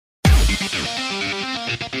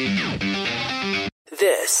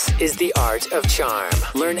This is The Art of Charm.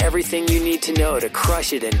 Learn everything you need to know to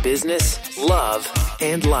crush it in business, love,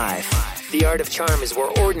 and life. The Art of Charm is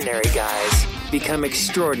where ordinary guys become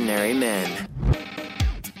extraordinary men.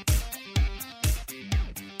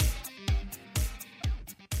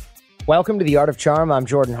 Welcome to The Art of Charm. I'm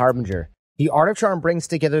Jordan Harbinger. The Art of Charm brings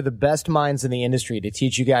together the best minds in the industry to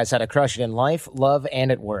teach you guys how to crush it in life, love,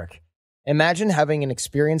 and at work. Imagine having an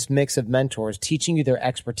experienced mix of mentors teaching you their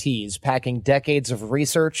expertise, packing decades of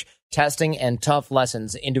research, testing, and tough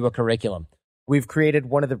lessons into a curriculum. We've created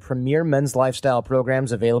one of the premier men's lifestyle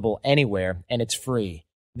programs available anywhere, and it's free.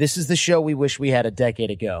 This is the show we wish we had a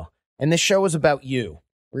decade ago. And this show is about you.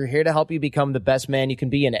 We're here to help you become the best man you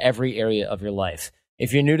can be in every area of your life.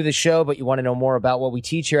 If you're new to the show, but you want to know more about what we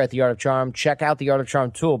teach here at The Art of Charm, check out the Art of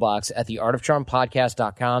Charm Toolbox at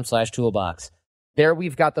theartofcharmpodcast.com/toolbox. There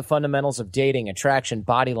we've got the fundamentals of dating, attraction,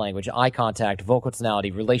 body language, eye contact, vocal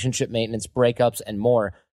tonality, relationship maintenance, breakups, and more.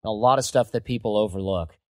 And a lot of stuff that people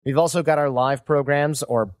overlook. We've also got our live programs,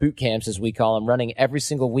 or boot camps as we call them, running every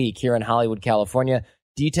single week here in Hollywood, California.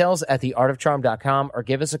 Details at theartofcharm.com, or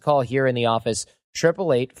give us a call here in the office,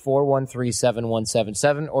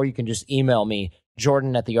 888-413-7177, or you can just email me,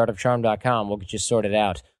 Jordan at theartofcharm.com. We'll get you sorted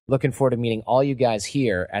out. Looking forward to meeting all you guys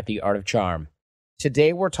here at The Art of Charm.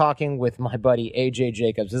 Today, we're talking with my buddy, AJ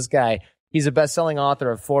Jacobs. This guy, he's a best-selling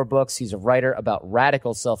author of 4 books. He's a writer about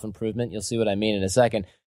radical self-improvement. You'll see what I mean in a second.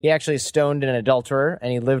 He actually stoned an adulterer,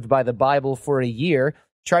 and he lived by the Bible for a year,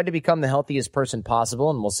 tried to become the healthiest person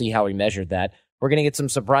possible, and we'll see how he measured that. We're going to get some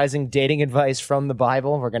surprising dating advice from the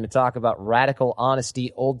Bible. We're going to talk about radical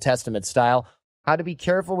honesty, Old Testament style, how to be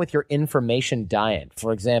careful with your information diet.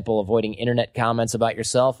 For example, avoiding internet comments about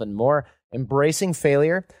yourself and more, embracing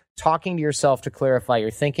failure, talking to yourself to clarify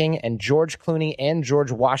your thinking, and George Clooney and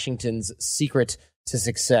George Washington's secret to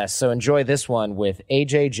success. So enjoy this one with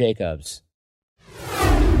AJ Jacobs.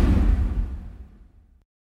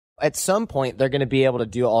 At some point, they're going to be able to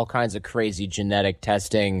do all kinds of crazy genetic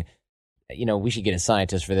testing. You know, we should get a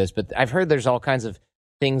scientist for this, but I've heard there's all kinds of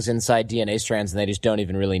things inside DNA strands and they just don't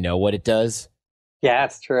even really know what it does. Yeah,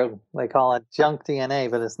 it's true. They call it junk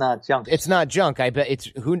DNA, but it's not junk. It's not junk. I bet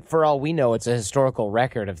it's, for all we know, it's a historical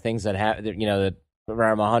record of things that happened, you know, that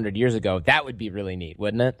around 100 years ago. That would be really neat,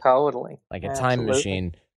 wouldn't it? Totally. Like a time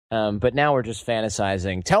machine. But now we're just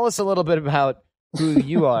fantasizing. Tell us a little bit about who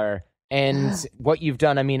you are and what you've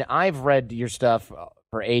done. I mean, I've read your stuff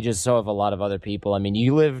for ages, so have a lot of other people. I mean,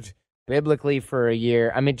 you lived biblically for a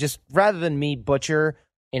year. I mean, just rather than me butcher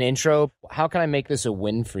an intro, how can I make this a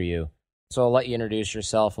win for you? So I'll let you introduce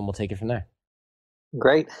yourself, and we'll take it from there.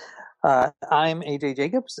 Great. I'm AJ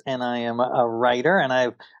Jacobs, and I am a writer, and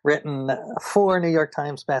I've written 4 New York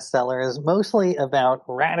Times bestsellers, mostly about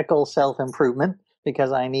radical self-improvement,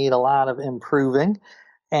 because I need a lot of improving,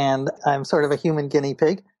 and I'm sort of a human guinea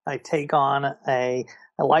pig. I take on a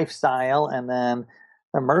lifestyle and then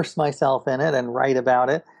immerse myself in it and write about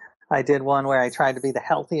it. I did one where I tried to be the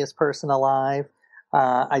healthiest person alive.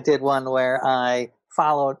 I did one where I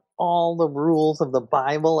followed all the rules of the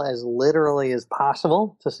Bible as literally as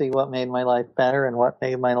possible to see what made my life better and what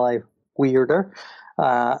made my life weirder.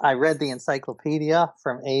 I read the encyclopedia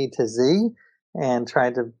from A to Z and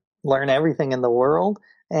tried to learn everything in the world.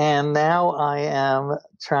 And now I am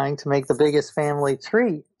trying to make the biggest family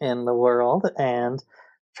tree in the world and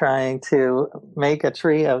trying to make a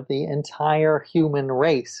tree of the entire human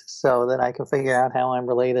race so that I can figure out how I'm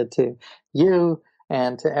related to you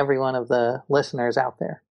and to every one of the listeners out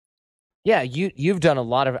there. Yeah, you've done a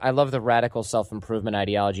lot of, I love the radical self-improvement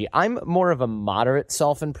ideology. I'm more of a moderate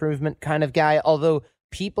self-improvement kind of guy, although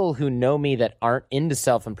people who know me that aren't into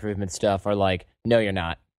self-improvement stuff are like, no, you're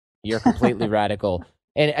not. You're completely radical.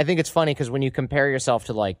 And I think it's funny because when you compare yourself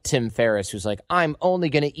to like Tim Ferriss, who's like, I'm only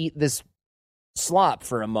going to eat this slop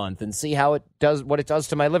for a month and see how it does, what it does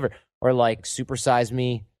to my liver, or like Supersize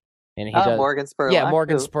Me. And he does Morgan Spurlock. Yeah,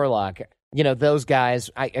 Morgan Spurlock. You know, those guys,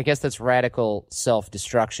 I guess that's radical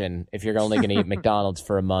self-destruction if you're only going to eat McDonald's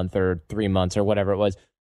for a month or 3 months or whatever it was.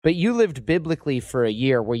 But you lived biblically for a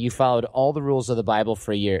year where you followed all the rules of the Bible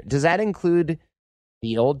for a year. Does that include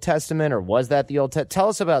the Old Testament, or was that the Old Testament? Tell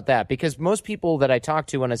us about that, because most people that I talk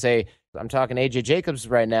to when I say, I'm talking AJ Jacobs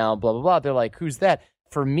right now, blah, blah, blah, they're like, who's that?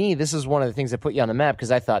 For me, this is one of the things that put you on the map,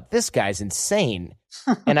 because I thought, this guy's insane.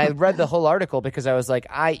 And I read the whole article because I was like,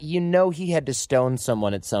 he had to stone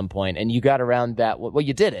someone at some point, and you got around that. Well,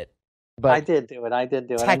 you did it. But I did do it.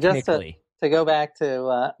 Technically. And just to go back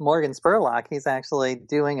to Morgan Spurlock, he's actually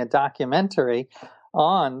doing a documentary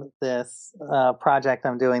on this project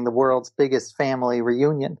I'm doing, the world's biggest family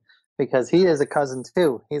reunion, because he is a cousin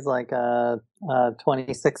too. He's like a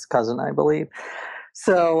 26th cousin, I believe.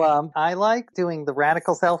 So I like doing the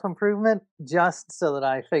radical self-improvement just so that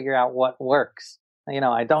I figure out what works.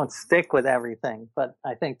 I don't stick with everything, but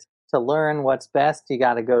I think to learn what's best, you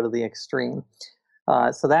got to go to the extreme.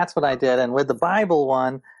 So that's what I did. And with the Bible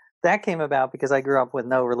one, that came about because I grew up with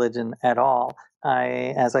no religion at all.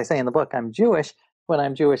 As I say in the book, I'm Jewish, but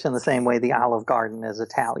I'm Jewish in the same way the Olive Garden is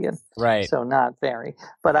Italian. Right. So not very.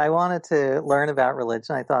 But I wanted to learn about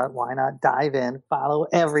religion. I thought, why not dive in, follow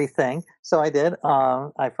everything? So I did.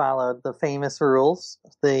 I followed the famous rules,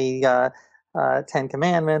 the 10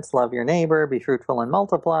 Commandments, love your neighbor, be fruitful and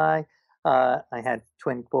multiply. I had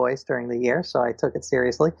twin boys during the year, so I took it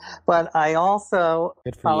seriously. But I also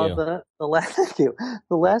followed the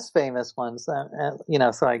less famous ones.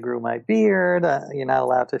 So I grew my beard. You're not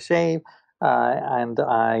allowed to shave, and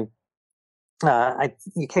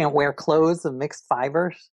you can't wear clothes of mixed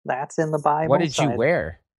fibers. That's in the Bible. What did you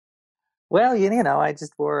wear? Well, I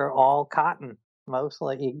just wore all cotton.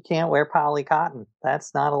 Mostly, you can't wear poly cotton.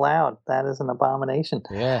 That's not allowed. That is an abomination.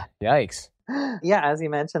 Yeah, yikes. Yeah, as you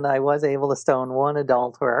mentioned, I was able to stone one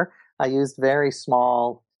adulterer. I used very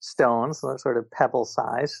small stones, sort of pebble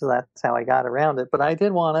size, so that's how I got around it. But I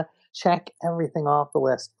did want to check everything off the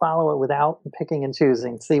list, follow it without picking and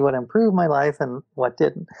choosing, see what improved my life and what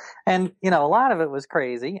didn't. And, a lot of it was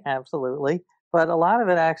crazy, absolutely. But a lot of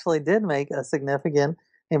it actually did make a significant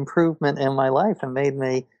improvement in my life and made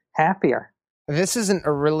me happier. This isn't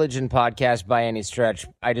a religion podcast by any stretch.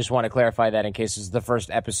 I just want to clarify that in case it's the first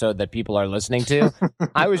episode that people are listening to.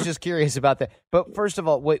 I was just curious about that. But first of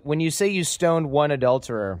all, when you say you stoned one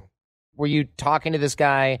adulterer, were you talking to this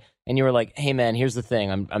guy and you were like, hey, man, here's the thing.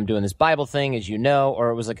 I'm doing this Bible thing, as you know,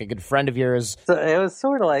 or it was like a good friend of yours? So it was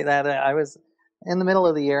sort of like that. I was in the middle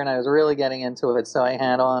of the year and I was really getting into it. So I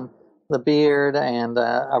had on the beard and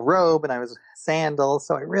a robe and I was sandals.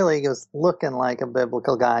 So I really was looking like a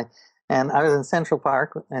biblical guy. And I was in Central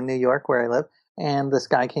Park in New York, where I live, and this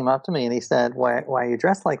guy came up to me and he said, why are you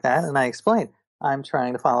dressed like that? And I explained, I'm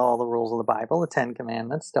trying to follow all the rules of the Bible, the 10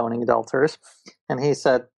 Commandments, stoning adulterers. And he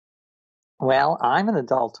said, well, I'm an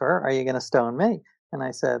adulterer. Are you going to stone me? And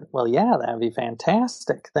I said, well, yeah, that would be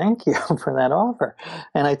fantastic. Thank you for that offer.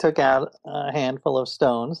 And I took out a handful of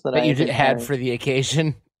stones that you had for the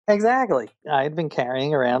occasion. Exactly. I had been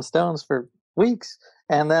carrying around stones for weeks.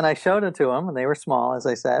 And then I showed it to him, and they were small, as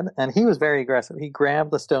I said, and he was very aggressive. He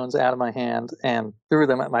grabbed the stones out of my hand and threw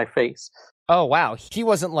them at my face. Oh, wow. He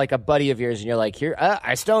wasn't like a buddy of yours, and you're like, here,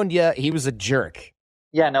 I stoned you. He was a jerk.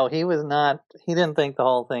 Yeah, no, he was not. He didn't think the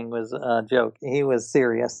whole thing was a joke. He was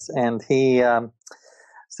serious, and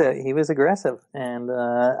so he was aggressive, and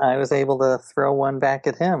I was able to throw one back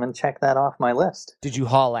at him and check that off my list. Did you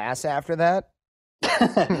haul ass after that?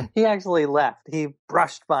 He actually left. He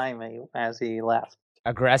brushed by me as he left.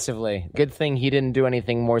 Aggressively. Good thing he didn't do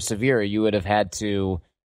anything more severe. You would have had to,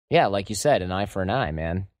 yeah, like you said, an eye for an eye,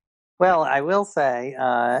 man. Well, I will say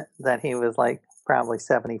that he was like probably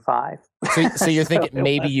 75. So you're thinking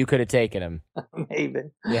maybe you could have taken him. Maybe.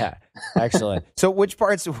 Yeah. Excellent. So which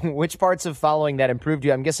parts of following that improved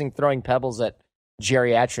you? I'm guessing throwing pebbles at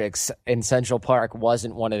geriatrics in Central Park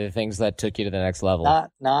wasn't one of the things that took you to the next level.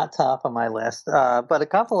 Not top of my list. But a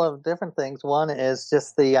couple of different things. One is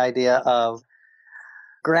just the idea of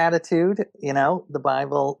gratitude. The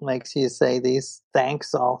Bible makes you say these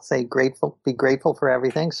thanks. I'll say grateful, be grateful for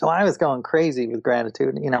everything. So I was going crazy with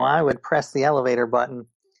gratitude. I would press the elevator button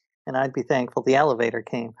and I'd be thankful the elevator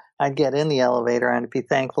came. I'd get in the elevator and I'd be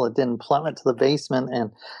thankful it didn't plummet to the basement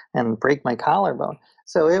and break my collarbone.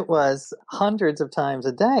 So it was hundreds of times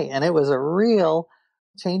a day. And it was a real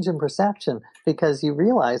change in perception because you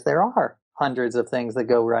realize there are hundreds of things that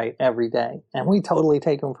go right every day. And we totally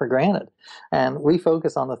take them for granted. And we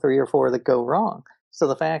focus on the 3 or 4 that go wrong. So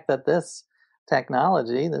the fact that this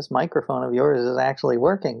technology, this microphone of yours is actually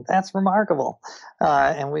working, that's remarkable.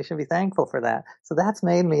 And we should be thankful for that. So that's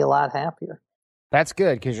made me a lot happier. That's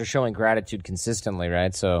good because you're showing gratitude consistently,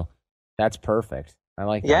 right? So that's perfect. I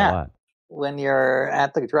like that a lot. When you're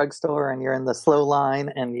at the drugstore and you're in the slow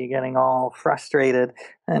line and you're getting all frustrated,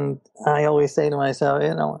 and I always say to myself,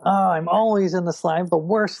 I'm always in the slide, the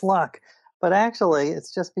worst luck. But actually,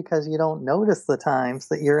 it's just because you don't notice the times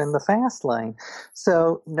that you're in the fast lane.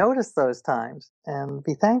 So notice those times and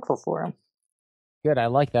be thankful for them. Good. I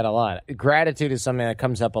like that a lot. Gratitude is something that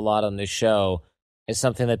comes up a lot on this show. It's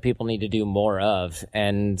something that people need to do more of,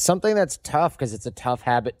 and something that's tough because it's a tough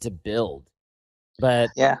habit to build.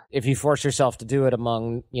 But if you force yourself to do it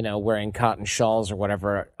among, wearing cotton shawls or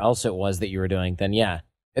whatever else it was that you were doing, then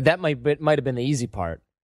that might have been the easy part.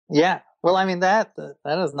 Yeah. Well, I mean that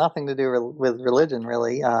has nothing to do with religion,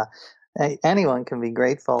 really. Anyone can be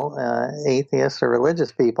grateful, atheists or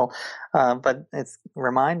religious people, but it's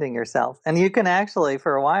reminding yourself. And you can actually,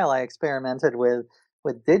 for a while, I experimented with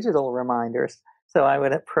digital reminders. So I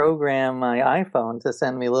would program my iPhone to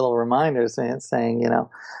send me little reminders saying,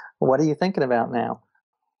 what are you thinking about now?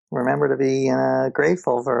 Remember to be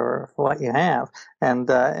grateful for what you have. And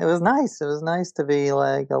it was nice. It was nice to be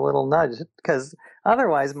like a little nudge, because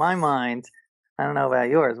otherwise my mind, I don't know about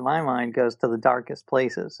yours, my mind goes to the darkest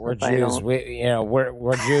places. We're Jews.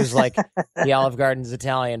 We're Jews like the Olive Garden's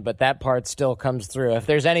Italian, but that part still comes through. If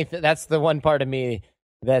there's anything, that's the one part of me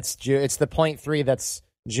that's Jew. It's the 0.3 that's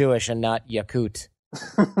Jewish and not Yakut.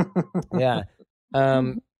 Yeah.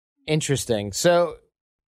 Interesting. So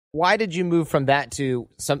why did you move from that to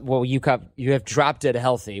you have dropped it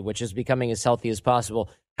healthy, which is becoming as healthy as possible.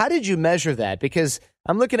 How did you measure that? Because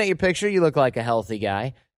I'm looking at your picture, you look like a healthy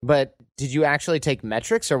guy, but did you actually take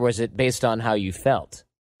metrics, or was it based on how you felt?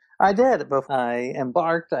 I did. Before I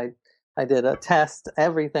embarked, I did a test,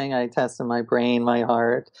 everything. I tested my brain, my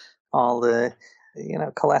heart, all the,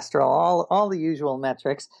 cholesterol, all the usual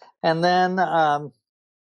metrics. And then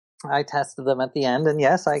I tested them at the end, and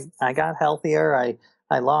yes, I got healthier.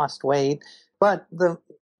 I lost weight, but the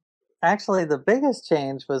biggest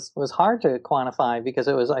change was hard to quantify, because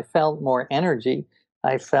I felt more energy.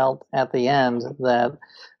 I felt at the end that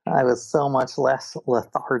I was so much less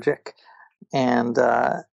lethargic, and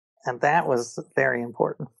that was very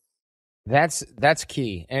important. That's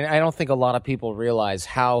key, and I don't think a lot of people realize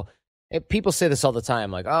how. People say this all the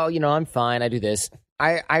time, like, oh, I'm fine, I do this.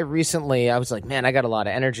 I recently, I was like, man, I got a lot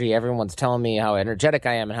of energy. Everyone's telling me how energetic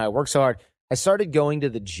I am and how I work so hard. I started going to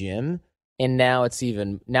the gym, and now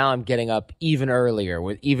I'm getting up even earlier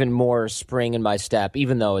with even more spring in my step,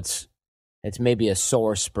 even though it's maybe a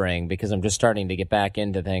sore spring because I'm just starting to get back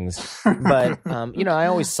into things. But I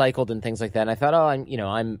always cycled and things like that. And I thought,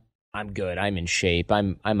 I'm good. I'm in shape.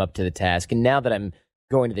 I'm up to the task. And now that I'm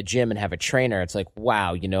going to the gym and have a trainer, it's like,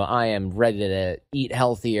 wow, I am ready to eat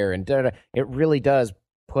healthier, and it really does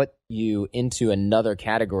put you into another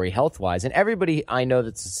category health-wise. And everybody I know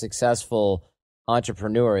that's a successful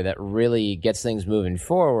entrepreneur that really gets things moving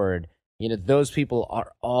forward, those people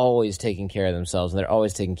are always taking care of themselves, and they're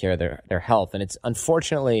always taking care of their health. And it's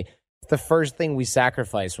unfortunately the first thing we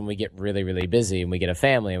sacrifice when we get really, really busy and we get a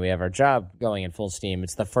family and we have our job going in full steam.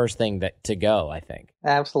 It's the first thing to go, I think.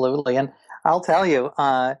 Absolutely. And I'll tell you,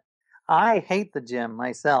 I hate the gym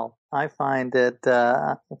myself. I find it,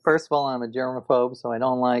 first of all, I'm a germaphobe, so I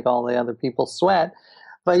don't like all the other people's sweat.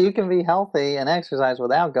 But you can be healthy and exercise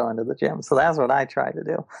without going to the gym. So that's what I try to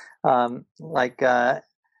do.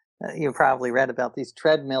 You probably read about these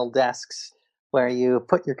treadmill desks where you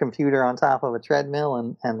put your computer on top of a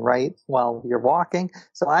treadmill and write while you're walking.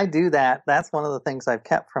 So I do that. That's one of the things I've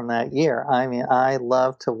kept from that year. I mean, I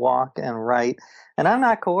love to walk and write, and I'm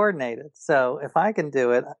not coordinated. So if I can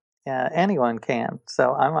do it, anyone can.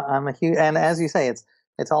 So I'm a huge, and as you say,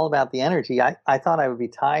 it's all about the energy. I thought I would be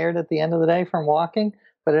tired at the end of the day from walking,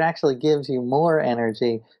 but it actually gives you more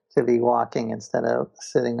energy to be walking instead of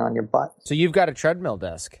sitting on your butt. So you've got a treadmill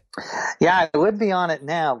desk. Yeah, I would be on it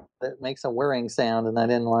now, but it makes a whirring sound, and I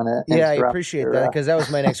didn't want to I appreciate that, because that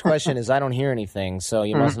was my next question is I don't hear anything, so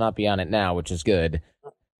you must not be on it now, which is good.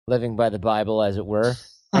 Living by the Bible, as it were.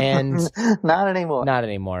 And Not anymore. Not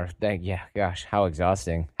anymore. Yeah, gosh, how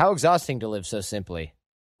exhausting. How exhausting to live so simply.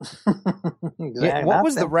 Exactly. Yeah, what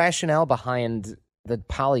was the rationale behind the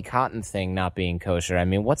polycotton thing not being kosher? I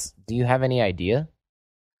mean, do you have any idea?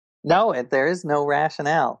 No, there is no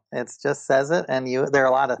rationale. It just says it, and there are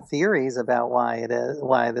a lot of theories about why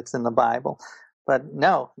it's in the Bible. But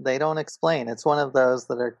no, they don't explain. It's one of those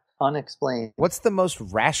that are unexplained. What's the most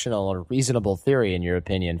rational or reasonable theory, in your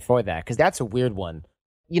opinion, for that? Because that's a weird one.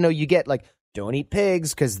 You get like, don't eat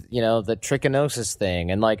pigs because, the trichinosis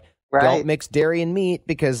thing, and like, right. Don't mix dairy and meat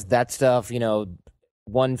because that stuff,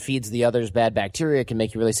 one feeds the other's bad bacteria, can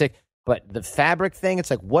make you really sick. But the fabric thing, it's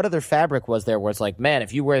like, what other fabric was there where it's like, man,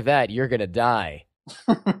 if you wear that, you're going to die.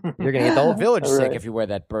 You're going to get the whole village right. sick if you wear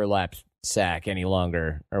that burlap sack any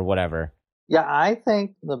longer or whatever. Yeah, I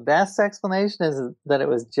think the best explanation is that it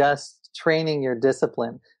was just training your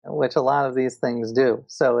discipline, which a lot of these things do.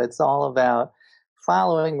 So it's all about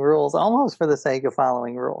following rules, almost for the sake of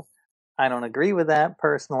following rules. I don't agree with that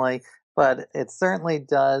personally, but it certainly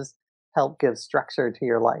does help give structure to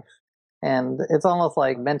your life. And it's almost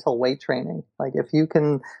like mental weight training. Like if you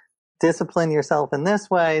can discipline yourself in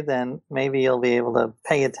this way, then maybe you'll be able to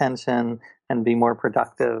pay attention and be more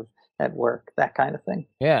productive at work, that kind of thing.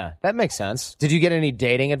 Yeah, that makes sense. Did you get any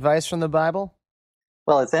dating advice from the Bible?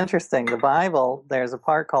 Well, it's interesting. The Bible, there's a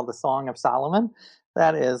part called the Song of Solomon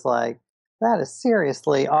that is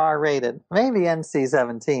seriously R-rated, maybe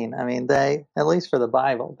NC-17. I mean, at least for the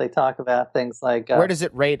Bible, they talk about things like... Where does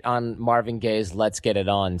it rate on Marvin Gaye's Let's Get It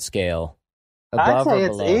On scale? I'd say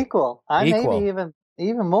it's below? equal. Maybe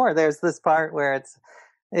even more. There's this part where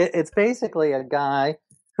it's basically a guy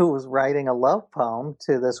who was writing a love poem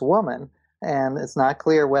to this woman, and it's not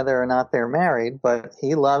clear whether or not they're married, but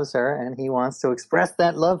he loves her and he wants to express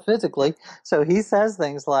that love physically. So he says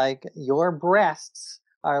things like, your breasts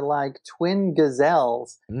are like twin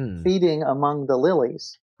gazelles feeding among the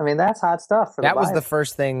lilies. I mean, that's hot stuff for the Bible. That was the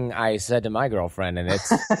first thing I said to my girlfriend, and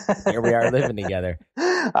here we are living together.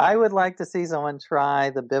 I would like to see someone try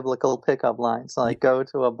the biblical pickup lines, like go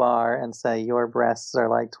to a bar and say, your breasts are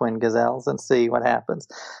like twin gazelles, and see what happens.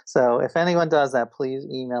 So if anyone does that, please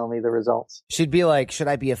email me the results. She'd be like, should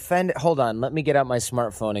I be offended? Hold on, let me get out my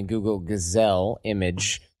smartphone and Google gazelle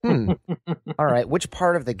image. All right, which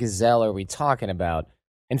part of the gazelle are we talking about?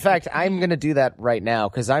 In fact, I'm going to do that right now,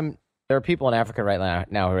 because there are people in Africa right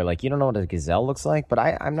now who are like, you don't know what a gazelle looks like? But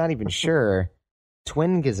I'm not even sure.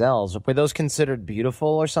 Twin gazelles, were those considered beautiful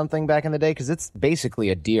or something back in the day? Because it's basically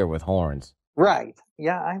a deer with horns. Right.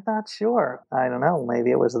 Yeah, I'm not sure. I don't know.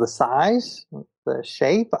 Maybe it was the size, the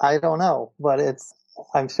shape. I don't know. But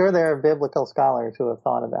I'm sure there are biblical scholars who have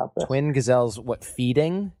thought about this. Twin gazelles, what,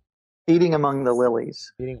 feeding? Feeding among the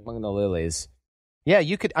lilies. Feeding among the lilies. Yeah,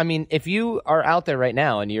 you could. I mean, if you are out there right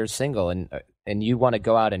now and you're single and you want to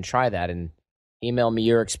go out and try that and email me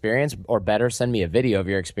your experience, or better, send me a video of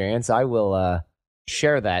your experience, I will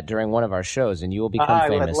share that during one of our shows, and you will become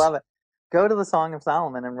famous. I would love it. Go to the Song of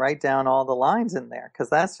Solomon and write down all the lines in there,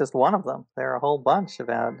 because that's just one of them. There are a whole bunch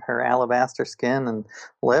about her alabaster skin and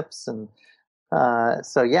lips, and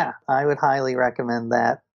so yeah, I would highly recommend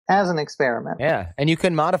that as an experiment. Yeah, and you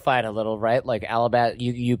can modify it a little, right? Like alabaster,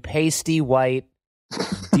 you pasty white,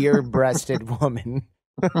 deer-breasted woman.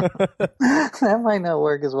 That might not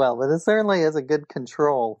work as well, but it certainly is a good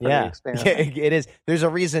control for the experiment. Yeah, it is. There's a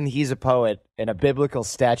reason he's a poet and a biblical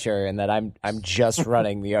stature, and that I'm just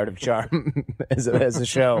running the Art of Charm as a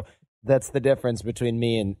show. That's the difference between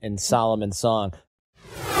me and Solomon's Song.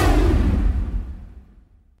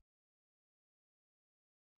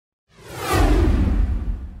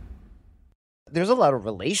 There's a lot of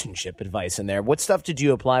relationship advice in there. What stuff did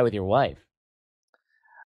you apply with your wife?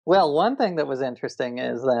 Well, one thing that was interesting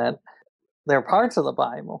is that there are parts of the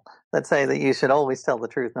Bible that say that you should always tell the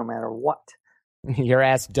truth no matter what. Your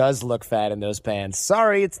ass does look fat in those pants.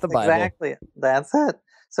 Sorry, it's the Bible. Exactly. That's it.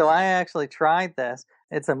 So I actually tried this.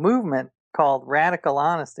 It's a movement called Radical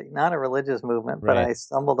Honesty, not a religious movement, but I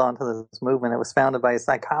stumbled onto this movement. It was founded by a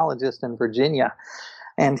psychologist in Virginia,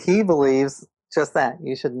 and he believes just that.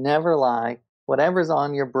 You should never lie. Whatever's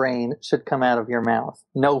on your brain should come out of your mouth.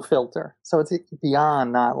 No filter. So it's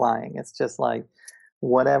beyond not lying. It's just like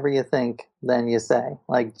whatever you think, then you say.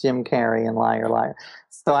 Like Jim Carrey in Liar Liar.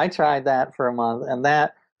 So I tried that for a month, and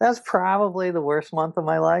that's probably the worst month of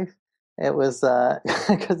my life. It was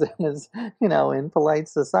because it was, in polite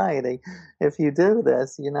society, if you do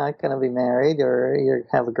this, you're not going to be married or you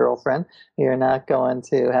have a girlfriend. You're not going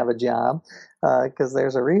to have a job because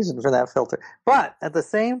there's a reason for that filter. But at the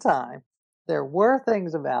same time, there were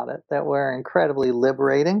things about it that were incredibly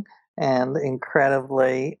liberating and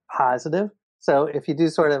incredibly positive. So if you do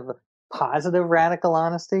sort of positive radical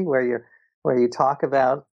honesty, where you talk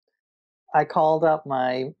about, I called up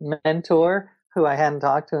my mentor who I hadn't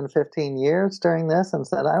talked to in 15 years during this and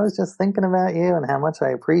said, I was just thinking about you and how much I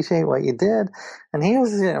appreciate what you did. And he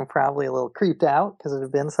was, probably a little creeped out because it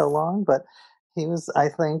had been so long, but he was, I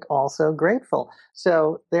think, also grateful.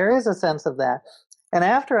 So there is a sense of that. And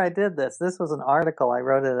after I did this was an article. I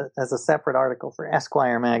wrote it as a separate article for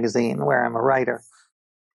Esquire magazine, where I'm a writer.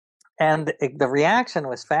 And the reaction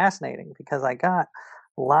was fascinating because I got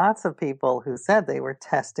lots of people who said they were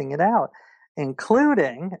testing it out,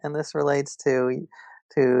 including, and this relates to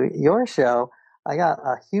your show, I got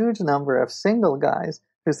a huge number of single guys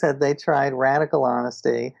who said they tried radical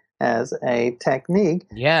honesty as a technique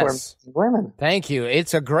for women. Thank you.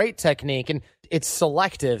 It's a great technique, and it's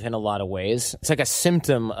selective in a lot of ways. It's like a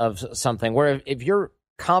symptom of something where if you're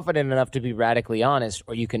confident enough to be radically honest,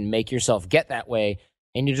 or you can make yourself get that way,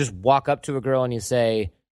 and you just walk up to a girl and you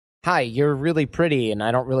say, hi, you're really pretty, and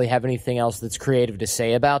I don't really have anything else that's creative to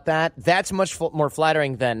say about that. That's much more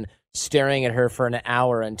flattering than staring at her for an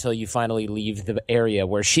hour until you finally leave the area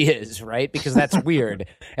where she is, right? Because that's weird.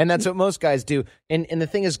 And that's what most guys do. And the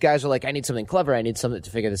thing is, guys are like, I need something clever. I need something to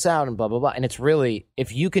figure this out and blah, blah, blah. And it's really,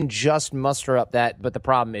 if you can just muster up that, but the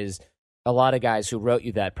problem is a lot of guys who wrote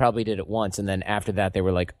you that probably did it once. And then after that, they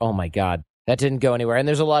were like, oh my God, That didn't go anywhere. And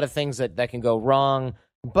there's a lot of things that can go wrong.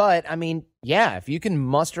 But, I mean, yeah, if you can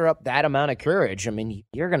muster up that amount of courage, I mean,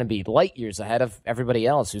 you're going to be light years ahead of everybody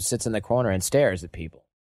else who sits in the corner and stares at people.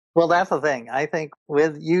 Well, that's the thing. I think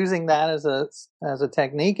with using that as a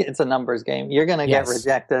technique, it's a numbers game. You're going to get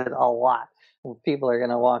rejected a lot. People are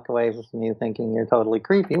going to walk away from you thinking you're totally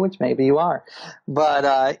creepy, which maybe you are.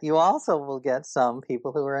 But you also will get some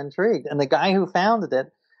people who are intrigued. And the guy who founded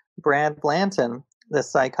it, Brad Blanton, the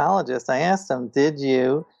psychologist, I asked him, did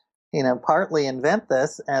you partly invent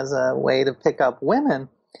this as a way to pick up women?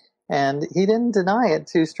 And he didn't deny it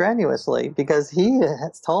too strenuously, because he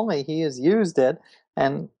has told me he has used it,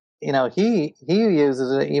 and he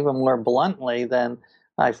uses it even more bluntly than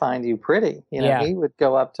I find you pretty. He would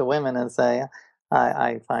go up to women and say,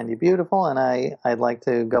 I find you beautiful, and I'd like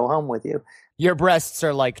to go home with you. Your breasts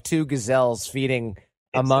are like two gazelles feeding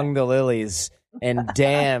among the lilies. And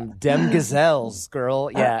damn, dem gazelles, girl.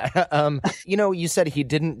 Yeah. You said he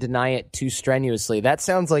didn't deny it too strenuously. That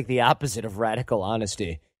sounds like the opposite of radical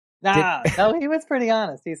honesty. No, he was pretty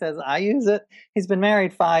honest. He says, I use it. He's been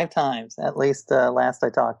married 5 times, at least last I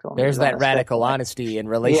talked to him. There's that radical honesty and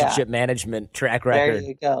relationship management track record.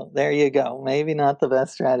 There you go. Maybe not the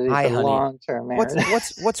best strategy for long-term marriage.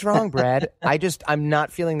 What's wrong, Brad? I'm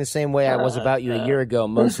not feeling the same way I was about you a year ago,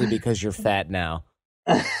 mostly because you're fat now.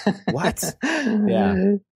 What?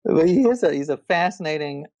 Yeah. But he's a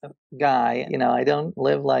fascinating guy. I don't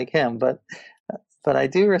live like him, but I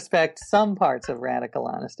do respect some parts of radical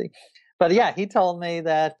honesty. But yeah, he told me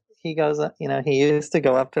that he goes, he used to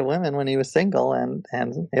go up to women when he was single, and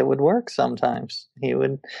it would work sometimes. He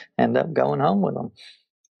would end up going home with them.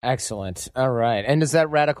 Excellent. All right. And is that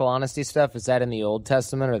radical honesty stuff, is that in the Old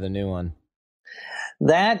Testament or the New one?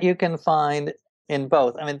 That you can find in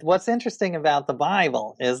both. I mean, what's interesting about the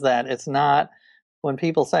Bible is that it's not, when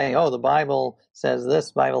people say, oh, the Bible says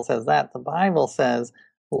this, the Bible says that, the Bible says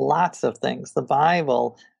lots of things. The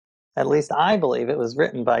Bible, at least I believe, it was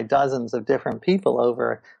written by dozens of different people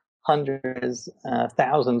over hundreds,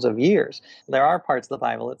 thousands of years. There are parts of the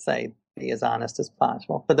Bible that say, be as honest as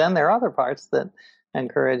possible. But then there are other parts that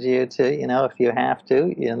encourage you to, if you have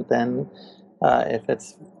to, then if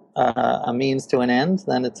it's a means to an end,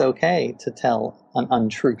 then it's okay to tell an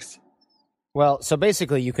untruth. Well, so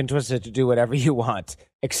basically you can twist it to do whatever you want,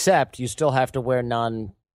 except you still have to wear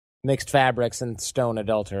non-mixed fabrics and stone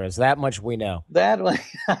adulterers. That much we know. That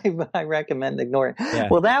I recommend ignoring. Yeah.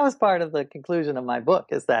 Well, that was part of the conclusion of my book,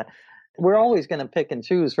 is that we're always going to pick and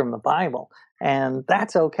choose from the Bible, and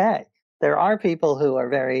that's okay. There are people who are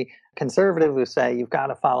very conservative who say you've got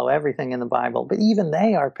to follow everything in the Bible, but even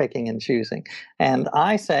they are picking and choosing. And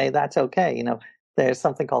I say that's okay. There's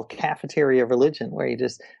something called cafeteria religion, where you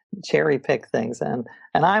just cherry pick things. And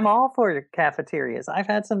I'm all for cafeterias. I've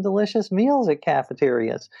had some delicious meals at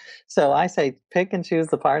cafeterias. So I say pick and choose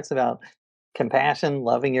the parts about compassion,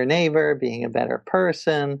 loving your neighbor, being a better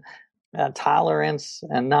person, tolerance,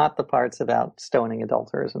 and not the parts about stoning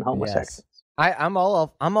adulterers and homosexuals. Yes. I'm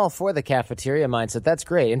all for the cafeteria mindset. That's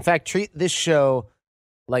great. In fact, treat this show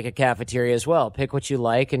like a cafeteria as well. Pick what you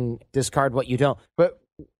like and discard what you don't. But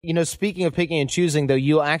speaking of picking and choosing, though,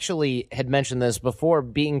 you actually had mentioned this before,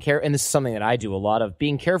 being careful, and this is something that I do a lot of,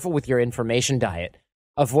 being careful with your information diet,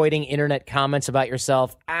 avoiding internet comments about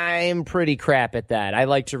yourself. I'm pretty crap at that. I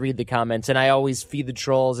like to read the comments, and I always feed the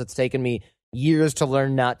trolls. It's taken me years to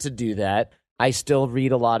learn not to do that. I still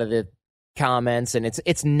read a lot of the comments, and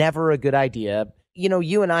it's never a good idea.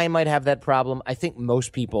 You and I might have that problem. I think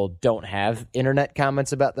most people don't have internet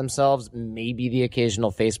comments about themselves, maybe the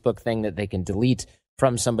occasional Facebook thing that they can delete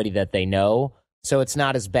from somebody that they know. So it's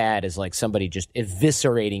not as bad as like somebody just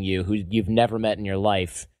eviscerating you who you've never met in your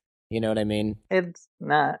life. You know what I mean? It's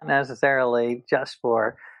not necessarily just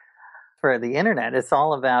for the internet. It's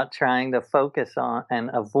all about trying to focus on and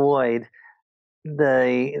avoid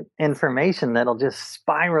the information that'll just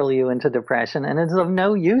spiral you into depression, and it's of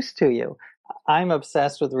no use to you. I'm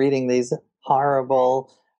obsessed with reading these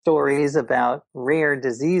horrible stories about rare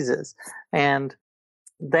diseases, and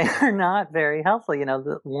they are not very helpful.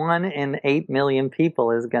 1 in 8 million people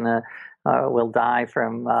will die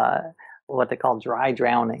from what they call dry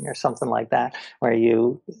drowning or something like that, where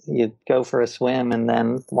you go for a swim and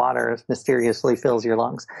then water mysteriously fills your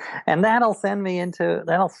lungs. And that'll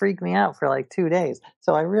freak me out for like 2 days.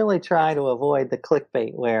 So I really try to avoid the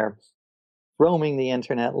clickbait where roaming the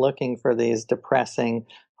internet looking for these depressing,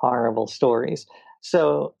 horrible stories.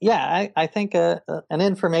 So, yeah, I think an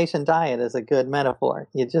information diet is a good metaphor.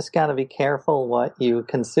 You just got to be careful what you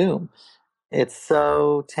consume. It's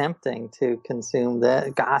so tempting to consume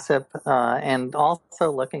the gossip and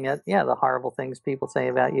also looking at, the horrible things people say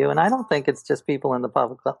about you. And I don't think it's just people in the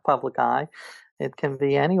public eye. It can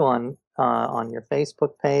be anyone on your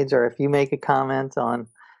Facebook page, or if you make a comment on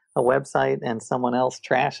a website and someone else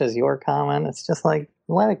trashes your comment, it's just like,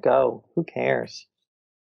 let it go. Who cares?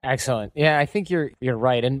 Excellent. Yeah, I think you're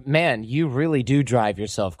right. And man, you really do drive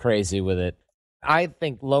yourself crazy with it. I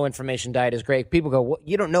think low information diet is great. People go,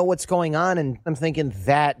 you don't know what's going on. And I'm thinking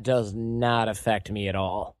that does not affect me at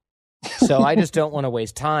all. So I just don't want to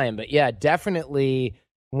waste time. But yeah, definitely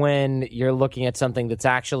when you're looking at something that's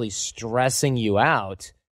actually stressing you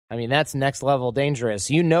out, I mean, that's next level dangerous.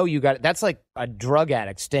 You know, that's like a drug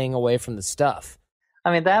addict staying away from the stuff.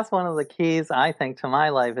 I mean, that's one of the keys, I think, to my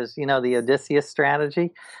life is, the Odysseus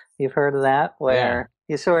strategy. You've heard of that, where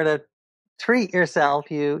you sort of treat yourself,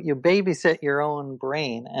 you babysit your own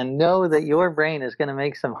brain and know that your brain is going to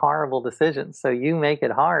make some horrible decisions. So you make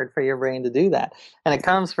it hard for your brain to do that. And it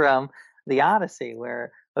comes from the Odyssey,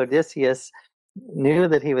 where Odysseus knew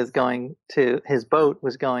that his boat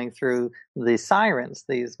was going through the sirens,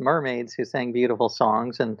 these mermaids who sang beautiful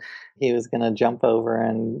songs, and he was going to jump over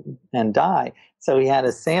and die. So he had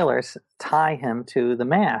his sailors tie him to the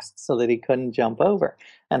mast so that he couldn't jump over.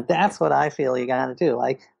 And that's what I feel you got to do.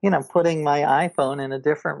 Like, putting my iPhone in a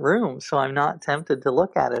different room so I'm not tempted to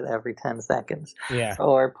look at it every 10 seconds. Yeah.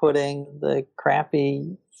 Or putting the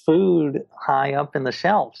crappy food high up in the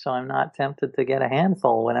shelf so I'm not tempted to get a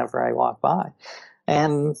handful whenever I walk by.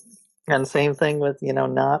 And same thing with,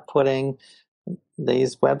 not putting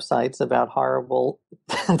these websites about horrible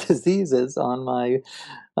diseases on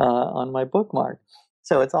my bookmark.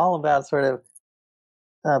 So it's all about sort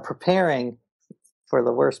of preparing for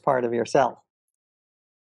the worst part of yourself.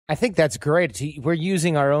 I think that's great. We're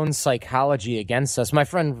using our own psychology against us. My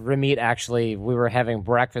friend Ramit, actually, we were having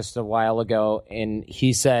breakfast a while ago, and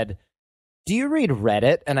he said, "Do you read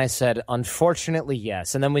Reddit?" And I said, "Unfortunately,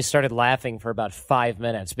 yes." And then we started laughing for about 5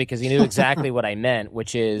 minutes because he knew exactly what I meant,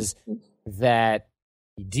 which is that,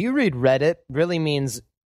 do you read Reddit really means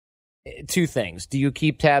two things. Do you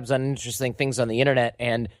keep tabs on interesting things on the internet?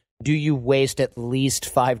 And do you waste at least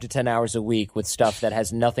 5 to 10 hours a week with stuff that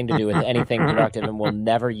has nothing to do with anything productive and will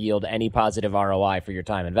never yield any positive ROI for your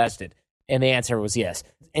time invested? And the answer was yes.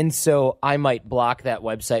 And so I might block that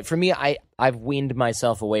website. For me, I've weaned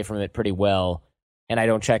myself away from it pretty well, and I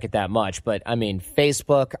don't check it that much. But I mean,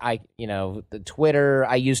 Facebook, the Twitter,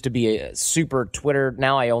 I used to be a super Twitter.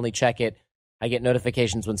 Now I only check it. I get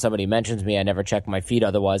notifications when somebody mentions me. I never check my feed.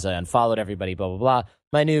 Otherwise, I unfollowed everybody, blah, blah, blah.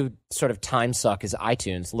 My new sort of time suck is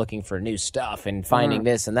iTunes, looking for new stuff and finding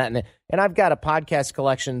this and that. And I've got a podcast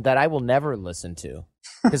collection that I will never listen to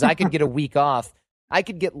because I could get a week off. I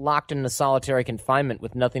could get locked into solitary confinement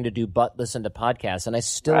with nothing to do but listen to podcasts, and I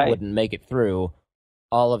still wouldn't make it through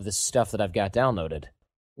all of the stuff that I've got downloaded.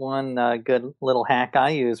 One good little hack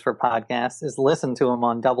I use for podcasts is listen to them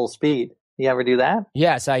on double speed. You ever do that?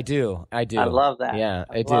 Yes, I do. I love that. Yeah,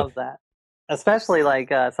 I do. love that. Especially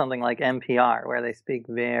like something like NPR, where they speak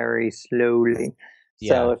very slowly.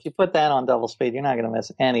 Yeah. So if you put that on double speed, you're not going to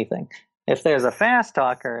miss anything. If there's a fast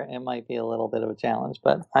talker, it might be a little bit of a challenge,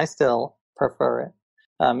 but I still prefer it.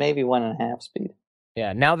 Maybe 1.5 speed.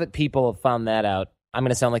 Yeah, now that people have found that out, I'm going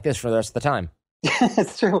to sound like this for the rest of the time.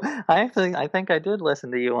 It's true. I think I did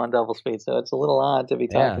listen to you on double speed, so it's a little odd to be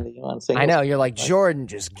talking to you on single. I know, you're like, Jordan,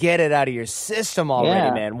 just get it out of your system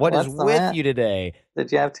already, man. What is with you today?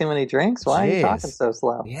 Did you have too many drinks? Why are you talking so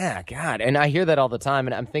slow? Yeah, God. And I hear that all the time,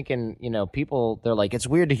 and I'm thinking, people, they're like, it's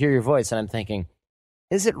weird to hear your voice, and I'm thinking,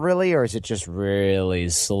 is it really, or is it just really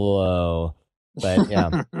slow? But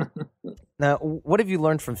yeah. Now, what have you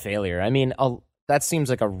learned from failure? I mean, that seems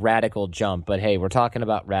like a radical jump, but hey, we're talking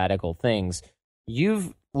about radical things.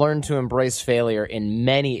 You've learned to embrace failure in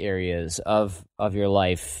many areas of your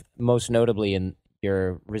life, most notably in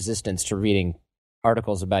your resistance to reading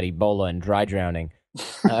articles about Ebola and dry drowning.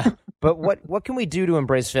 But what can we do to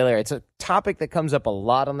embrace failure? It's a topic that comes up a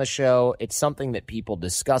lot on the show. It's something that people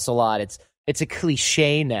discuss a lot. It's a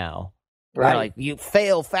cliche now. Right? Like, you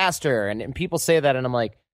fail faster, and people say that, and I'm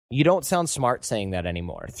like, you don't sound smart saying that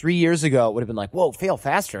anymore. 3 years ago, it would have been like, whoa, fail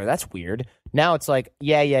faster. That's weird. Now it's like,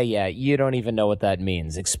 yeah. You don't even know what that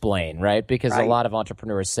means. Explain, right? Because a lot of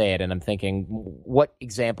entrepreneurs say it, and I'm thinking, what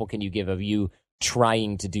example can you give of you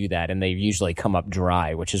trying to do that? And they usually come up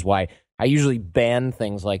dry, which is why I usually ban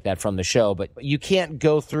things like that from the show. But you can't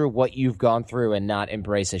go through what you've gone through and not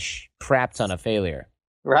embrace a crap ton of failure.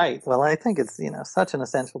 Right. Well, I think it's, such an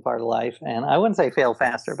essential part of life. And I wouldn't say fail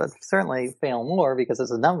faster, but certainly fail more, because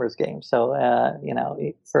it's a numbers game. So,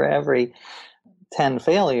 for every 10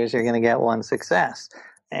 failures, you're going to get one success.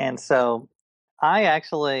 And so I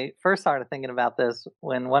actually first started thinking about this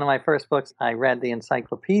when one of my first books, I read the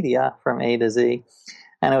encyclopedia from A to Z.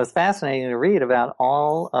 And it was fascinating to read about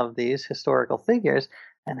all of these historical figures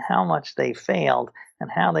and how much they failed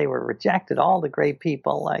and how they were rejected. All the great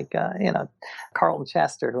people like, Carlton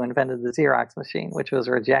Chester, who invented the Xerox machine, which was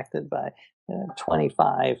rejected by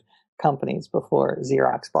 25 companies before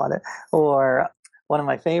Xerox bought it. Or one of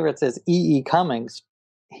my favorites is E. E. Cummings.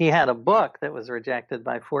 He had a book that was rejected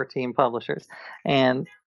by 14 publishers. And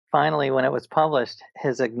finally, when it was published,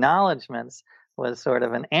 his acknowledgments was sort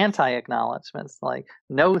of an anti-acknowledgments, like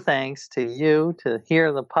no thanks to you, to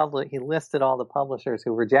hear the public. He listed all the publishers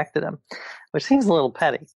who rejected him, which seems a little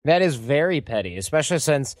petty. That is very petty, especially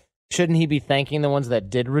since shouldn't he be thanking the ones that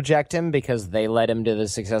did reject him because they led him to the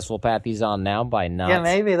successful path he's on now by not? Yeah,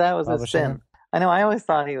 maybe that was a publishing sin. him? I know. I always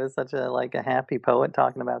thought he was such a happy poet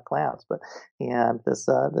talking about clouds, but he had this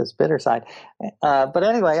bitter side. But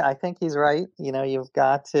anyway, I think he's right. You've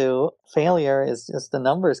got to. Failure is just a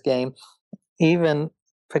numbers game. Even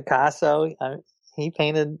Picasso, he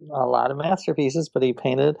painted a lot of masterpieces, but he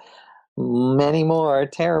painted many more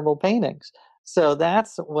terrible paintings. So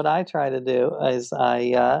that's what I try to do. Is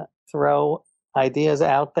I throw ideas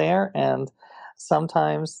out there, and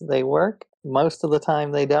sometimes they work. Most of the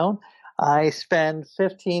time, they don't. I spend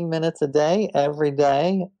 15 minutes a day, every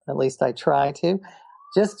day, at least I try to,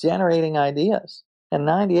 just generating ideas. And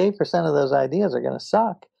 98% of those ideas are going to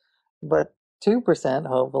suck. But 2%,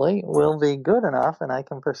 hopefully, will be good enough, and I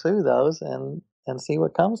can pursue those and see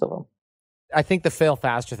what comes of them. I think the fail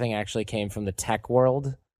faster thing actually came from the tech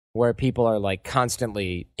world, where people are like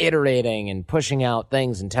constantly iterating and pushing out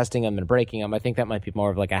things and testing them and breaking them. I think that might be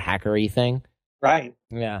more of like a hackery thing. Right.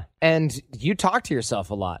 Yeah. And you talk to yourself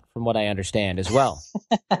a lot, from what I understand, as well.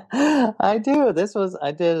 I do.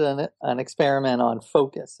 I did an experiment on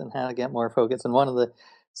focus and how to get more focus. And one of the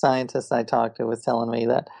scientists I talked to was telling me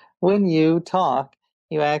that when you talk,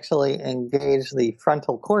 you actually engage the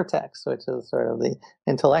frontal cortex, which is sort of the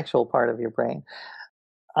intellectual part of your brain.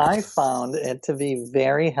 I found it to be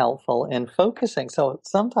very helpful in focusing. So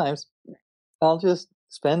sometimes I'll just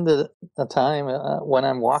spend the time when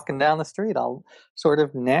I'm walking down the street. I'll sort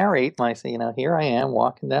of narrate myself, here I am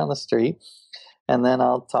walking down the street, and then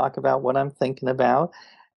I'll talk about what I'm thinking about.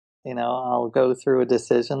 I'll go through a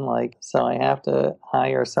decision like, so I have to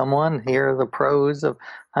hire someone. Here are the pros of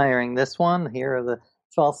hiring this one.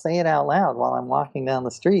 So I'll say it out loud while I'm walking down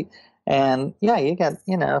the street. And yeah, you get,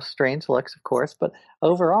 strange looks, of course, but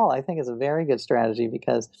overall, I think it's a very good strategy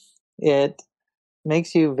because it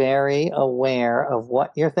makes you very aware of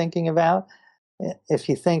what you're thinking about. If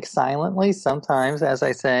you think silently, sometimes, as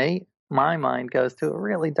I say, my mind goes to a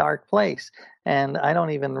really dark place and I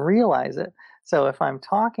don't even realize it. So if I'm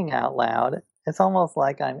talking out loud, it's almost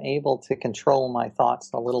like I'm able to control my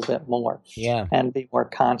thoughts a little bit more and be more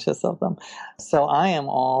conscious of them. So I am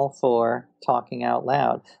all for talking out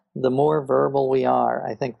loud. The more verbal we are,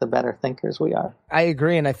 I think the better thinkers we are. I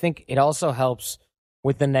agree. And I think it also helps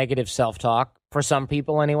with the negative self-talk for some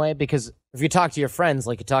people anyway, because if you talk to your friends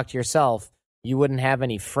like you talk to yourself, you wouldn't have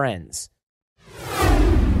any friends.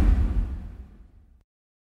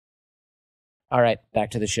 All right,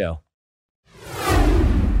 back to the show.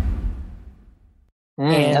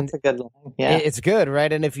 And that's a good line. Yeah. It's good,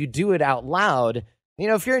 right? And if you do it out loud,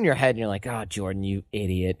 if you're in your head and you're like, oh, Jordan, you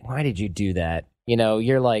idiot, why did you do that?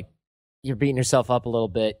 You're beating yourself up a little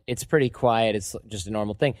bit. It's pretty quiet. It's just a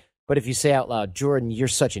normal thing. But if you say out loud, Jordan, you're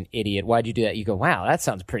such an idiot. Why'd you do that? You go, wow, that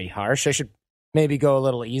sounds pretty harsh. I should maybe go a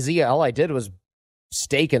little easy. All I did was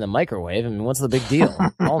steak in the microwave. I mean, what's the big deal?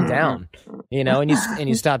 Calm down, and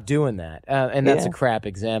you stop doing that. And that's a crap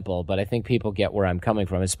example, but I think people get where I'm coming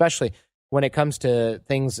from, especially when it comes to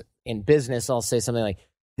things in business. I'll say something like,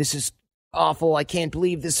 this is awful. I can't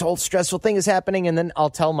believe this whole stressful thing is happening. And then I'll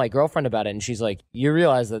tell my girlfriend about it. And she's like, you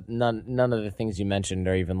realize that none of the things you mentioned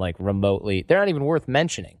are even like remotely, they're not even worth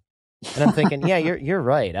mentioning. And I'm thinking, yeah, you're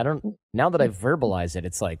right. Now that I verbalize it,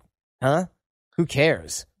 it's like, huh? Who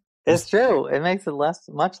cares? It's true. It makes it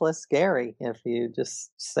much less scary if you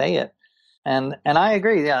just say it. And I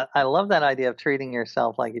agree. Yeah, I love that idea of treating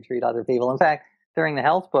yourself like you treat other people. In fact, during the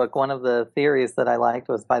health book, one of the theories that I liked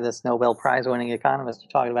was by this Nobel Prize winning economist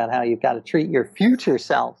talking about how you've got to treat your future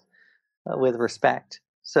self with respect.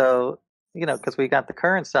 So, because we got the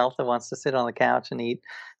current self that wants to sit on the couch and eat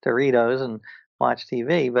Doritos and watch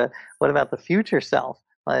TV. But what about the future self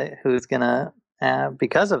who's going to,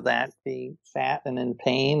 because of that, be fat and in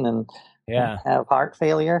pain and have heart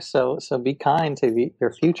failure? So be kind to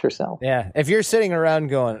your future self. Yeah. If you're sitting around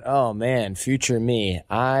going, oh man, future me,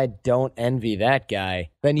 I don't envy that guy,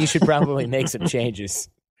 then you should probably make some changes.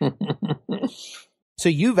 So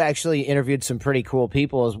you've actually interviewed some pretty cool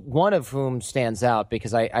people, one of whom stands out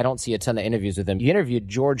because I don't see a ton of interviews with him. You interviewed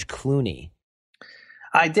George Clooney.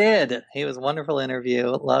 I did. He was a wonderful interview.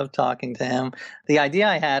 Loved talking to him. The idea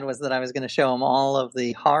I had was that I was going to show him all of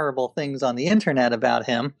the horrible things on the internet about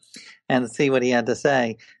him and see what he had to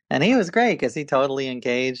say. And he was great because he totally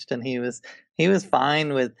engaged, and he was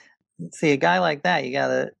fine with. See, a guy like that,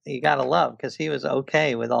 you gotta love, because he was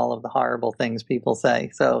okay with all of the horrible things people say.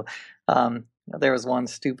 So there was one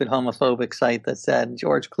stupid homophobic site that said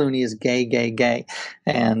George Clooney is gay, gay, gay,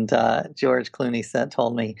 and George Clooney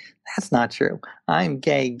told me that's not true. I'm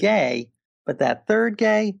gay, gay, but that third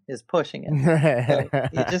gay is pushing it. So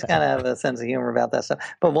you just gotta have a sense of humor about that stuff.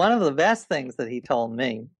 But one of the best things that he told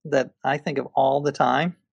me that I think of all the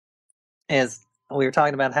time is, we were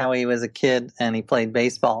talking about how he was a kid and he played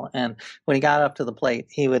baseball. And when he got up to the plate,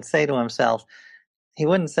 he would say to himself, he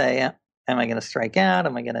wouldn't say, am I going to strike out?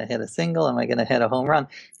 Am I going to hit a single? Am I going to hit a home run?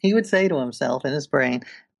 He would say to himself in his brain,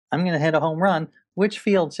 I'm going to hit a home run. Which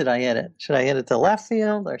field should I hit it? Should I hit it to left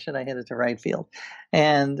field or should I hit it to right field?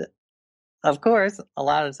 And of course, a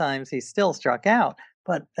lot of times he still struck out.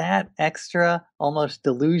 But that extra, almost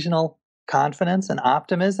delusional confidence and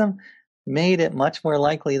optimism made it much more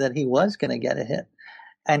likely that he was going to get a hit.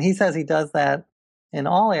 And he says he does that in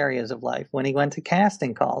all areas of life. When he went to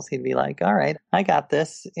casting calls, he'd be like, all right, I got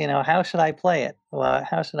this. How should I play it? Well,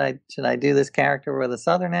 how should I do this character with a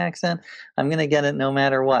Southern accent? I'm going to get it no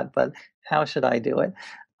matter what, but how should I do it?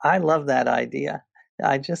 I love that idea.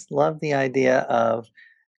 I just love the idea of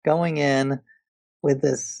going in with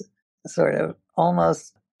this sort of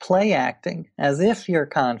almost play acting as if you're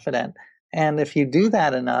confident. And if you do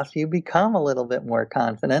that enough, you become a little bit more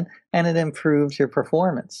confident and it improves your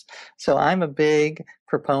performance. So I'm a big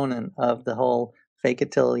proponent of the whole fake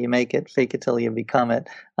it till you make it, fake it till you become it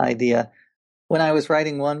idea. When I was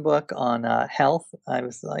writing one book on health, I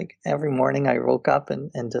was like, every morning I woke up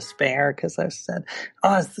in despair because I said,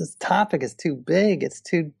 this topic is too big.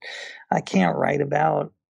 I can't write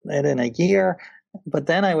about it in a year. But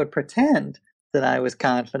then I would pretend that I was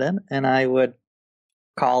confident and I would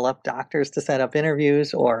call up doctors to set up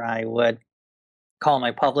interviews, or I would call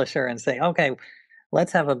my publisher and say, okay,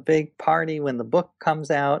 let's have a big party when the book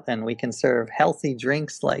comes out and we can serve healthy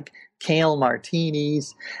drinks like kale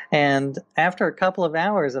martinis. And after a couple of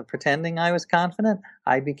hours of pretending I was confident,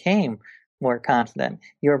 I became more confident.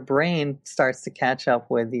 Your brain starts to catch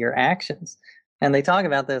up with your actions. And they talk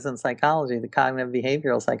about this in psychology, the cognitive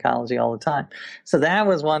behavioral psychology, all the time. So that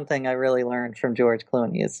was one thing I really learned from George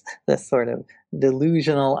Clooney, is this sort of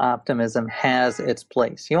delusional optimism has its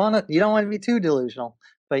place. You don't want to be too delusional,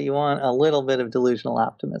 but you want a little bit of delusional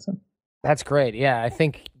optimism. That's great. Yeah, I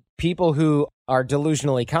think people who are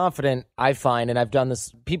delusionally confident, I find, and I've done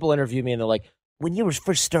this, people interview me and they're like, when you were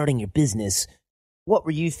first starting your business, what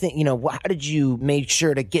were you thinking? How did you make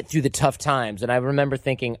sure to get through the tough times? And I remember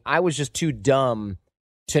thinking I was just too dumb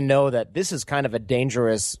to know that this is kind of a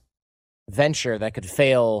dangerous venture that could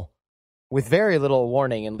fail with very little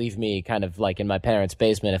warning and leave me kind of like in my parents'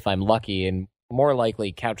 basement if I'm lucky, and more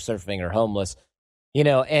likely couch surfing or homeless,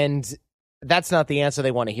 and that's not the answer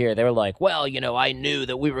they want to hear. They were like, well, I knew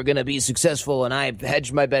that we were going to be successful and I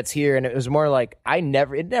hedged my bets here. And it was more like, it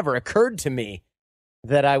never occurred to me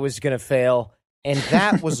that I was going to fail. And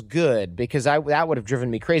that was good because that would have driven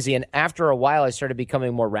me crazy. And after a while, I started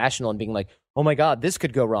becoming more rational and being like, oh my God, this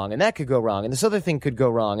could go wrong and that could go wrong and this other thing could go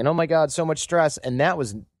wrong. And oh my God, so much stress. And that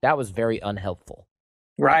was very unhelpful.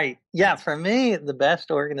 Right. Yeah. For me, the best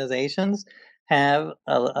organizations have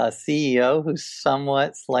a CEO who's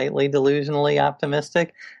somewhat slightly delusionally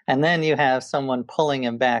optimistic. And then you have someone pulling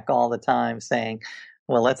him back all the time saying,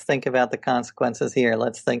 well, let's think about the consequences here.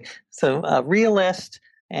 Let's think. So a realist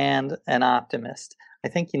and an optimist. I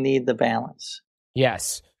think you need the balance.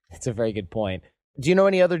 Yes, that's a very good point. Do you know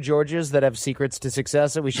any other Georges that have secrets to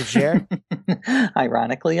success that we should share?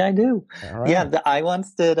 Ironically, I do. All right. Yeah, I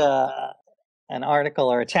once did an article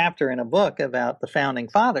or a chapter in a book about the founding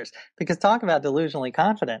fathers, because talk about delusionally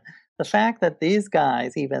confident. The fact that these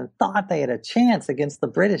guys even thought they had a chance against the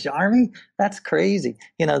British Army, that's crazy.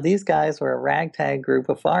 These guys were a ragtag group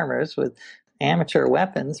of farmers with amateur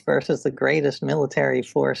weapons versus the greatest military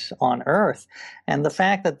force on earth. And the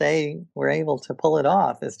fact that they were able to pull it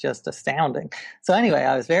off is just astounding. So anyway,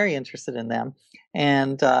 I was very interested in them.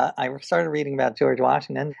 And I started reading about George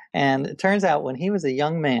Washington. And it turns out when he was a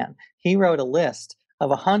young man, he wrote a list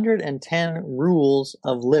of 110 rules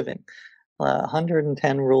of living,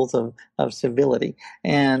 110 rules of civility.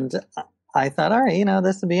 And I thought, all right,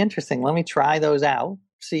 this would be interesting. Let me try those out.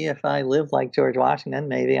 see if I live like George Washington,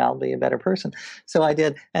 maybe I'll be a better person. So I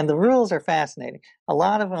did. And the rules are fascinating. A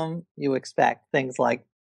lot of them you expect, things like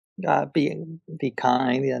be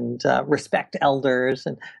kind and respect elders,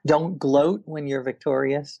 and don't gloat when you're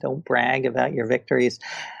victorious. Don't brag about your victories.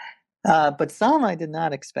 But some I did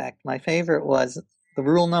not expect. My favorite was the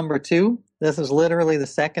rule number 2. This is literally the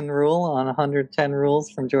second rule on 110 rules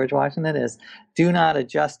from George Washington, is do not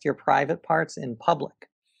adjust your private parts in public,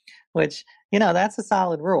 which, that's a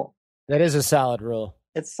solid rule. That is a solid rule.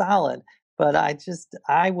 It's solid, but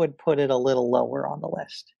I would put it a little lower on the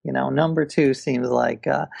list. Number 2 seems like...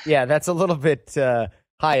 yeah, that's a little bit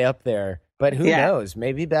high up there, but who knows?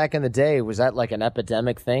 Maybe back in the day, was that like an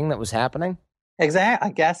epidemic thing that was happening? Exactly.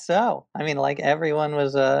 I guess so. I mean, like everyone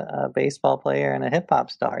was a baseball player and a hip hop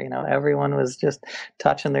star. Everyone was just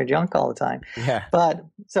touching their junk all the time. Yeah. But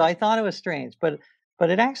so I thought it was strange, but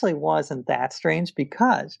it actually wasn't that strange,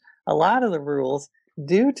 because a lot of the rules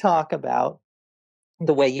do talk about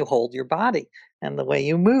the way you hold your body and the way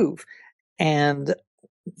you move. And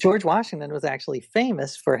George Washington was actually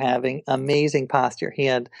famous for having amazing posture. He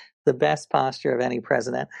had the best posture of any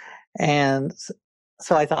president. And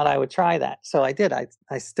so I thought I would try that. So I did.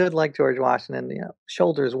 I stood like George Washington,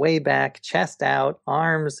 shoulders way back, chest out,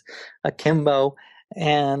 arms akimbo.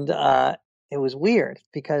 And it was weird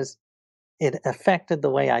because it affected the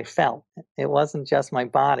way I felt. It wasn't just my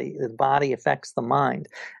body. The body affects the mind.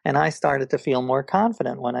 And I started to feel more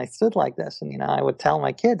confident when I stood like this. And, I would tell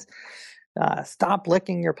my kids, stop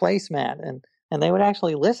licking your placemat. And they would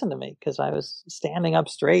actually listen to me because I was standing up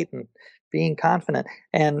straight and being confident.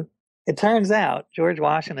 And it turns out George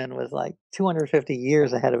Washington was like 250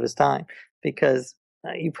 years ahead of his time, because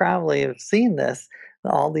you probably have seen this,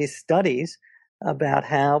 all these studies about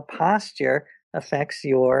how posture affects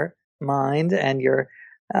your mind, and your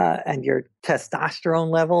testosterone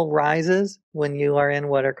level rises when you are in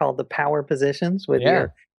what are called the power positions, with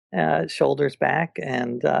your shoulders back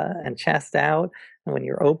and chest out, and when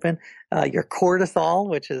you're open. Your cortisol,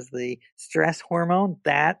 which is the stress hormone,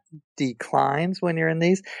 that declines when you're in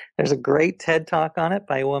these. There's a great TED Talk on it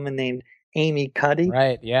by a woman named Amy Cuddy.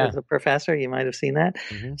 Right, yeah. Who's a professor. You might have seen that.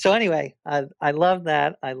 Mm-hmm. So anyway, I love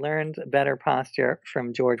that. I learned better posture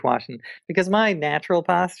from George Washington, because my natural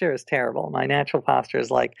posture is terrible. My natural posture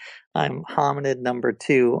is like I'm hominid number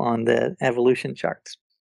 2 on the evolution charts.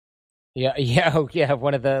 Yeah,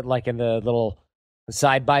 one of the, like in the little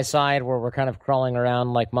side by side where we're kind of crawling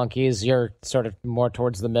around like monkeys, you're sort of more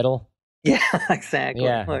towards the middle. Yeah, exactly.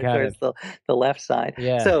 Yeah, towards the left side.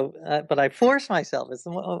 Yeah. So, but I force myself. It's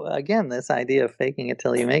again this idea of faking it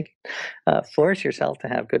till you make it. Force yourself to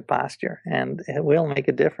have good posture, and it will make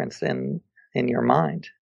a difference in your mind.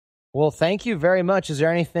 Well, thank you very much. Is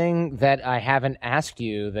there anything that I haven't asked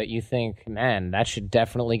you that you think, man, that should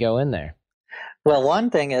definitely go in there? Well, one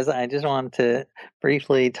thing is, I just wanted to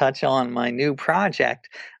briefly touch on my new project,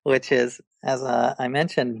 which is, as I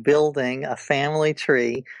mentioned, building a family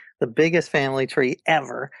tree, the biggest family tree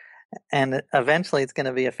ever. And eventually it's going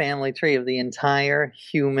to be a family tree of the entire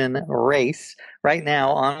human race. Right now,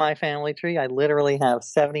 on my family tree, I literally have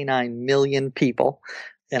 79 million people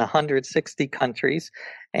in 160 countries.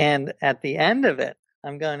 And at the end of it,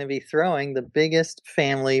 I'm going to be throwing the biggest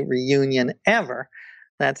family reunion ever.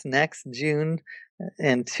 That's next June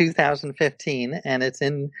in 2015, and it's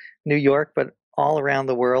in New York, but all around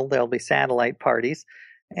the world there'll be satellite parties.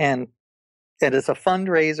 And it is a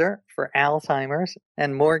fundraiser for Alzheimer's,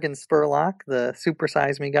 and Morgan Spurlock, the Super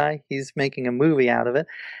Size Me guy, he's making a movie out of it.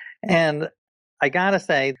 And I gotta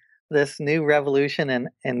say, this new revolution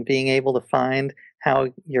and being able to find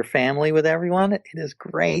how you're family with everyone, it is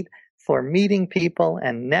great for meeting people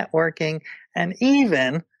and networking, and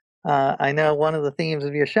even I know one of the themes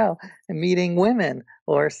of your show, meeting women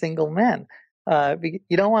or single men. You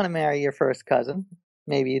don't want to marry your first cousin.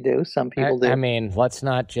 Maybe you do. Some people do. I mean, let's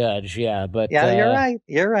not judge. Yeah, but yeah,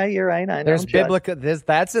 You're right. I know. There's biblical.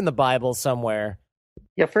 That's in the Bible somewhere.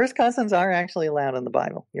 Yeah, first cousins are actually allowed in the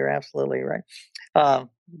Bible. You're absolutely right.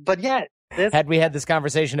 But yeah, had we had this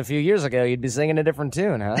conversation a few years ago, you'd be singing a different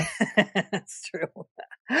tune, huh? That's true.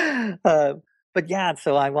 But yeah,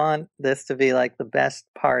 so I want this to be like the best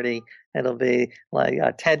party. It'll be like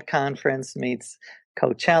a TED conference meets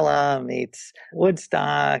Coachella meets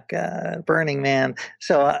Woodstock, Burning Man.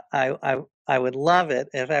 So I would love it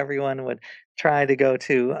if everyone would try to go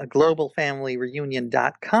to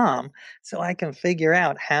globalfamilyreunion.com so I can figure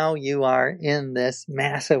out how you are in this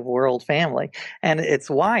massive world family. And it's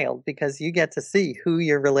wild because you get to see who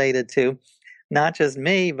you're related to, not just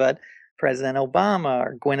me, but President Obama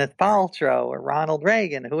or Gwyneth Paltrow or Ronald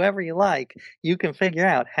Reagan, whoever you like, you can figure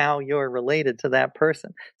out how you're related to that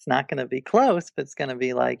person. It's not going to be close, but it's going to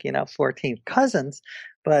be like, 14th cousins,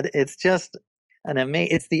 but it's just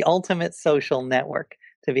it's the ultimate social network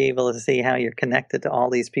to be able to see how you're connected to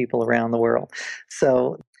all these people around the world.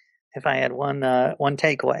 So if I had one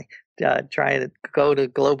takeaway, try to go to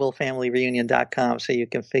globalfamilyreunion.com so you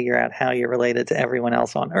can figure out how you're related to everyone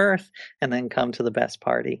else on Earth, and then come to the best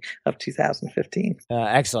party of 2015.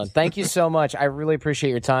 Excellent. Thank you so much. I really appreciate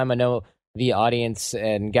your time. I know the audience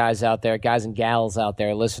and guys and gals out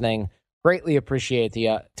there listening greatly appreciate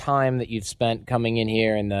the time that you've spent coming in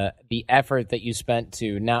here and the effort that you spent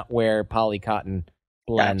to not wear poly cotton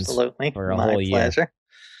blends. Absolutely. For a My whole year. pleasure.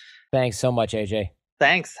 Thanks so much, AJ.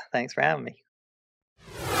 Thanks for having me.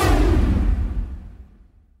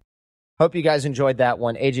 Hope you guys enjoyed that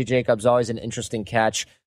one. AJ Jacobs, always an interesting catch,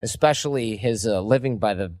 especially his living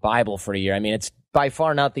by the Bible for a year. I mean, it's by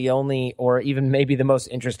far not the only or even maybe the most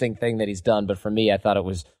interesting thing that he's done, but for me, I thought it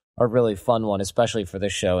was a really fun one, especially for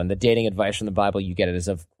this show. And the dating advice from the Bible, you get it, is,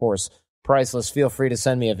 of course, priceless. Feel free to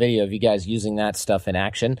send me a video of you guys using that stuff in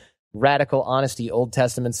action. Radical honesty, Old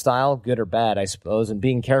Testament style, good or bad, I suppose, and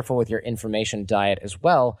being careful with your information diet, as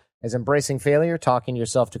well as embracing failure, talking to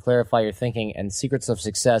yourself to clarify your thinking, and secrets of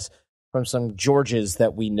success from some Georges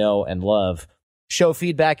that we know and love. Show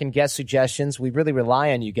feedback and guest suggestions. We really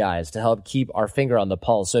rely on you guys to help keep our finger on the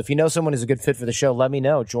pulse. So if you know someone who's a good fit for the show, let me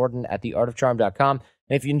know. Jordan at theartofcharm.com.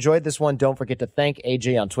 And if you enjoyed this one, don't forget to thank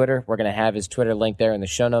AJ on Twitter. We're going to have his Twitter link there in the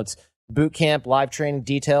show notes. Boot camp, live training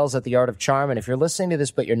details at The Art of Charm. And if you're listening to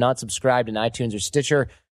this but you're not subscribed in iTunes or Stitcher,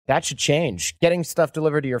 that should change. Getting stuff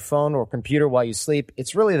delivered to your phone or computer while you sleep,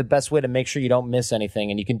 it's really the best way to make sure you don't miss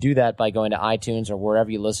anything. And you can do that by going to iTunes or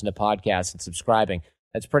wherever you listen to podcasts and subscribing.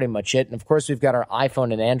 That's pretty much it. And of course, we've got our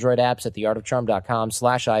iPhone and Android apps at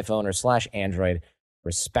theartofcharm.com/iPhone or /Android,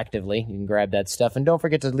 respectively. You can grab that stuff. And don't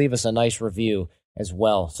forget to leave us a nice review as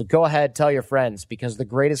well. So go ahead, tell your friends, because the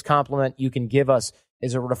greatest compliment you can give us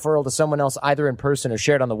is a referral to someone else, either in person or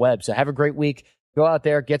shared on the web. So have a great week. Go out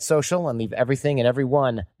there, get social, and leave everything and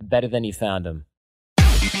everyone better than you found them.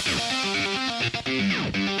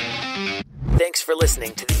 Thanks for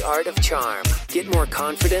listening to The Art of Charm. Get more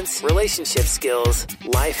confidence, relationship skills,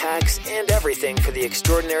 life hacks, and everything for the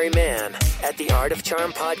extraordinary man at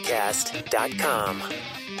theartofcharmpodcast.com.